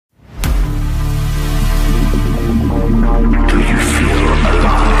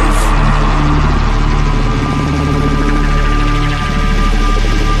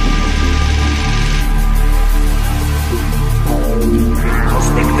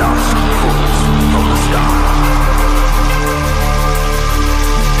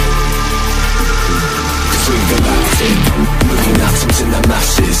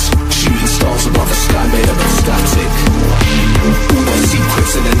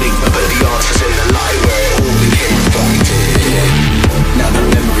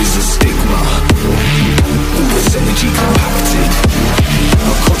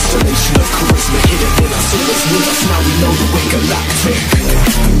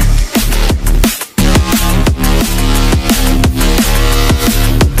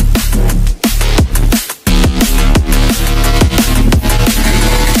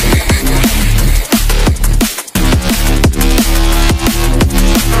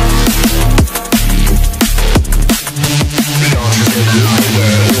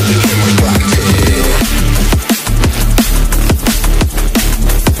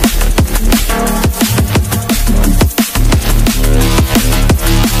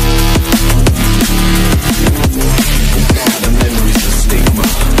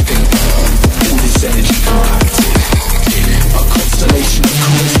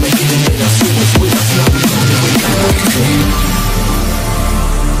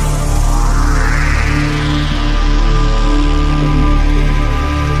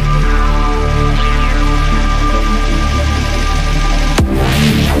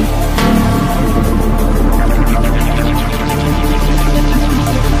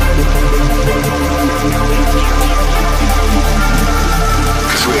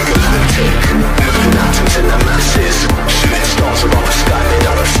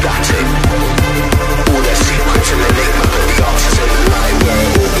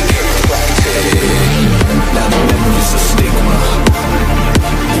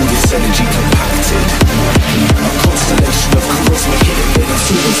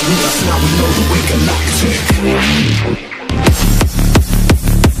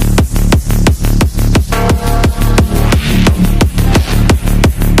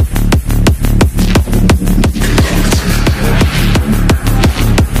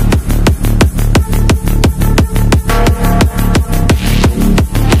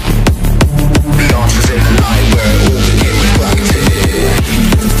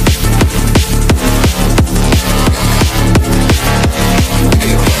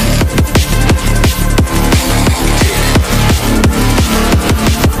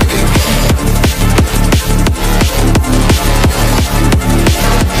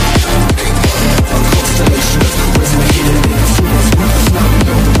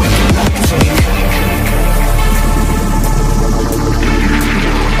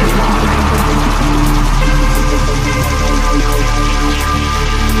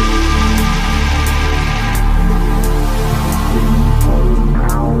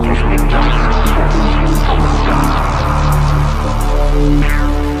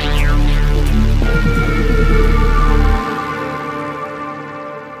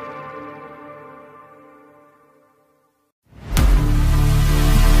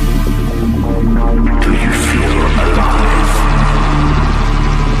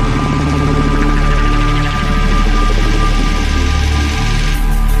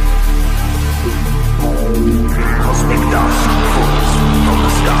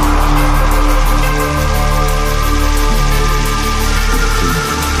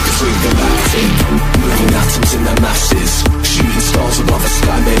Moving atoms in their masses, shooting stars above a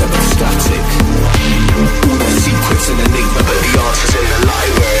sky made up of static. All their secrets an enigma, but the answer's in the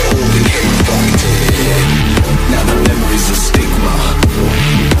light where it all became reflected. Now the memory's a stigma,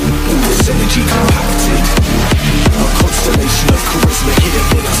 all this energy compacted. A constellation of charisma hidden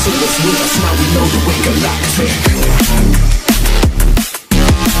in us, all that's with us. Now we know that we're galactic.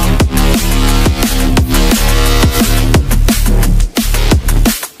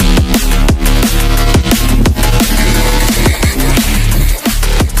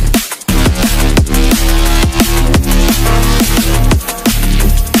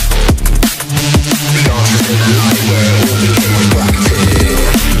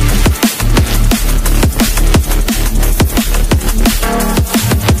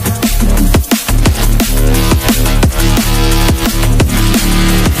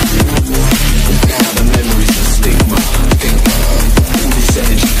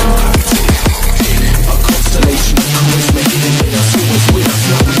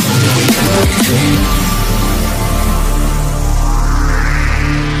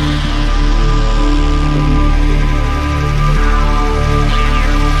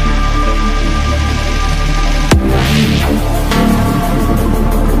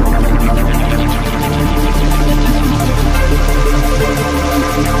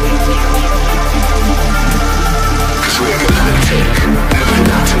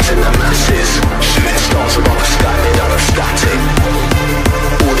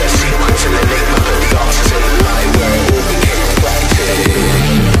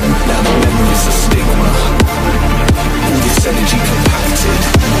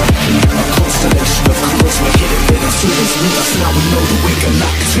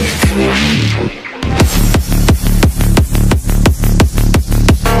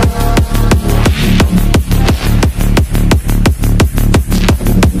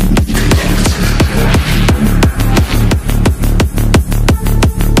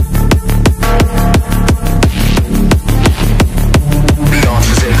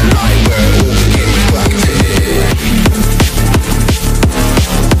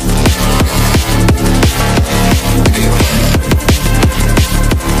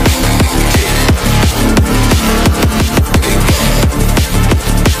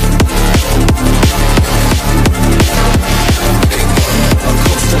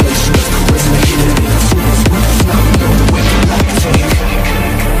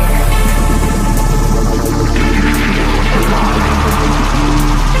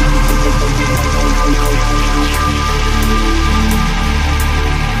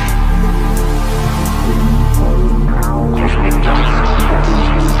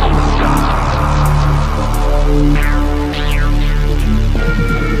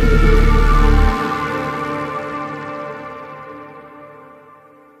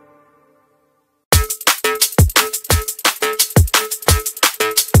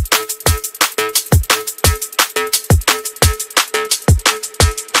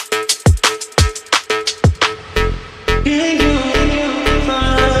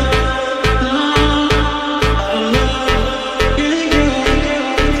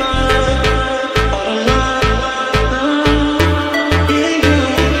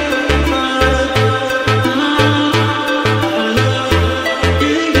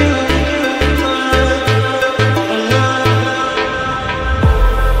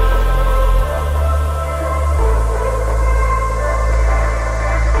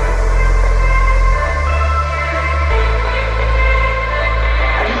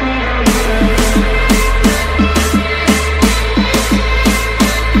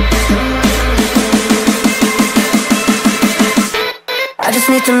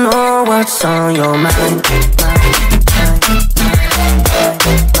 need to know what's on your mind.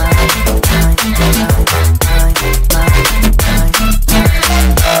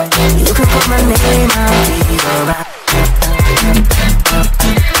 You can call my name, I'll be alright.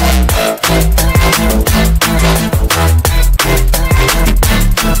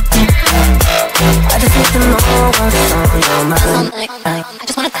 I just need to know what's on your mind. I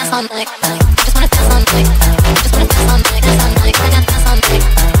just wanna dance all night. I just wanna dance all night. I just wanna dance all night. Dance all night. I got dance all night. I just wanna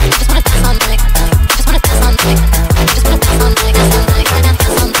dance all night. I just wanna dance all night. I just wanna dance all night. Dance all night. I got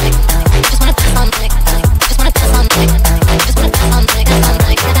dance all night. I just wanna dance all night. I just wanna dance all night. I just wanna dance all night. Dance all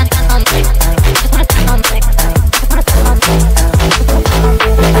night. I got dance all night. I just wanna dance all night. I just wanna dance all night.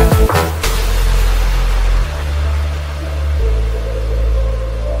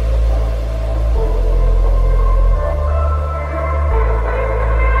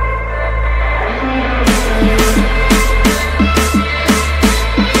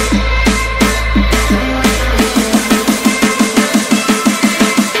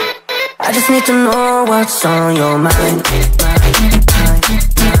 need to know what's on your mind.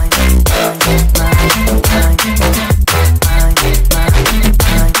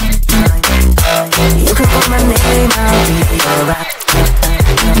 You can call my name, I'll be alright.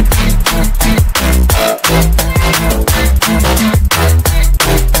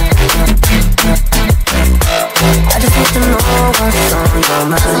 I just need to know what's on your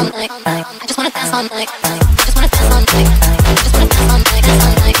mind. I just wanna dance all night. I just wanna dance all night. I just wanna dance all night. Dance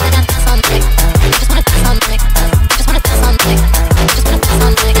all night. I dance all night. I just wanna dance all night. I just wanna dance all night. I just wanna dance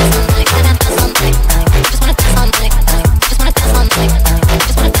all night. Dance all night. I dance all night. I just wanna dance all night. I just wanna dance all night. I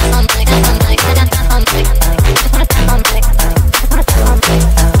just wanna dance all night. Dance all night. I dance all night.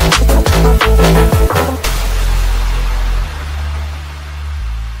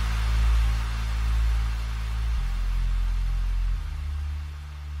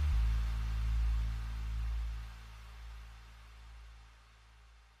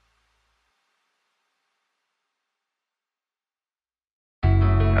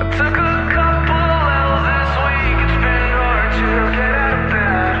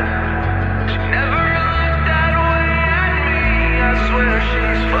 I just wanna dance all night. I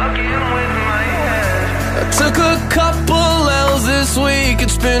just wanna dance all night. Took a couple L's this week,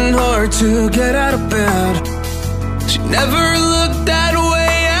 it's been hard to get out of bed. She never looked that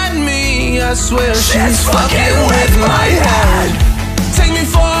way at me, I swear she's fucking with my head. Take me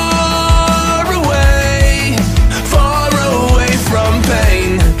far away from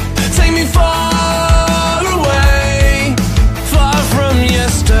pain. Take me far away, far from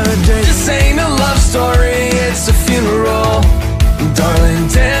yesterday. This ain't a love story, it's a funeral. Darling,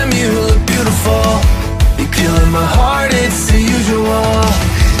 damn, you look beautiful. You're killing my heart, it's the usual.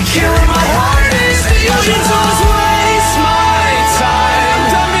 Killing my heart, it's the usual. All you do is waste my time.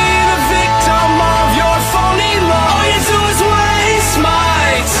 Done being a victim of your phony love. All you do is waste my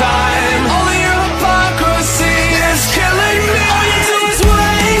time. All of your hypocrisy is killing me. All you do is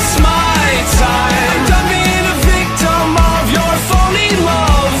waste my time. Done being a victim of your phony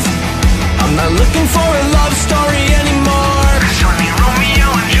love. I'm not looking for a love story anymore. 'Cause honey, Romeo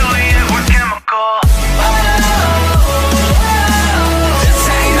and Juliet were chemical.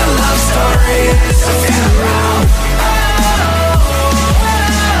 It's a funeral.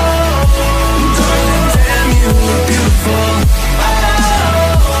 Darling, damn, you look beautiful.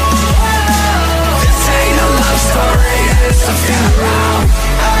 This ain't a love story, it's a funeral.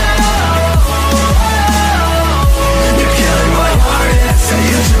 You're killing my heart, it's the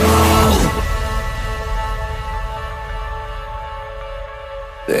usual.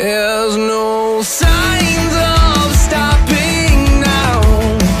 There's no signs of stopping now.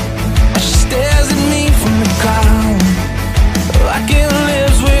 Stares at me from the crowd, locking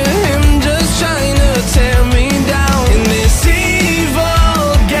lips with him, just trying to tear me down. In this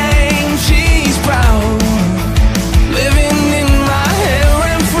evil game, she's proud, living in my head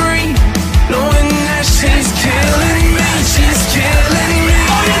rent free, knowing that she's killing me, she's killing me.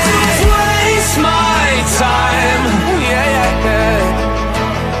 All you do is waste my time, yeah, yeah, yeah.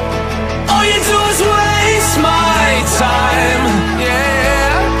 All you do is waste my time,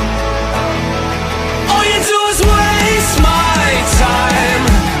 yeah. All you do is waste my time.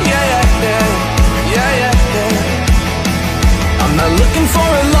 Yeah, yeah, yeah, yeah, yeah, yeah. I'm not looking for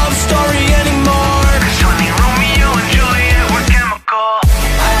a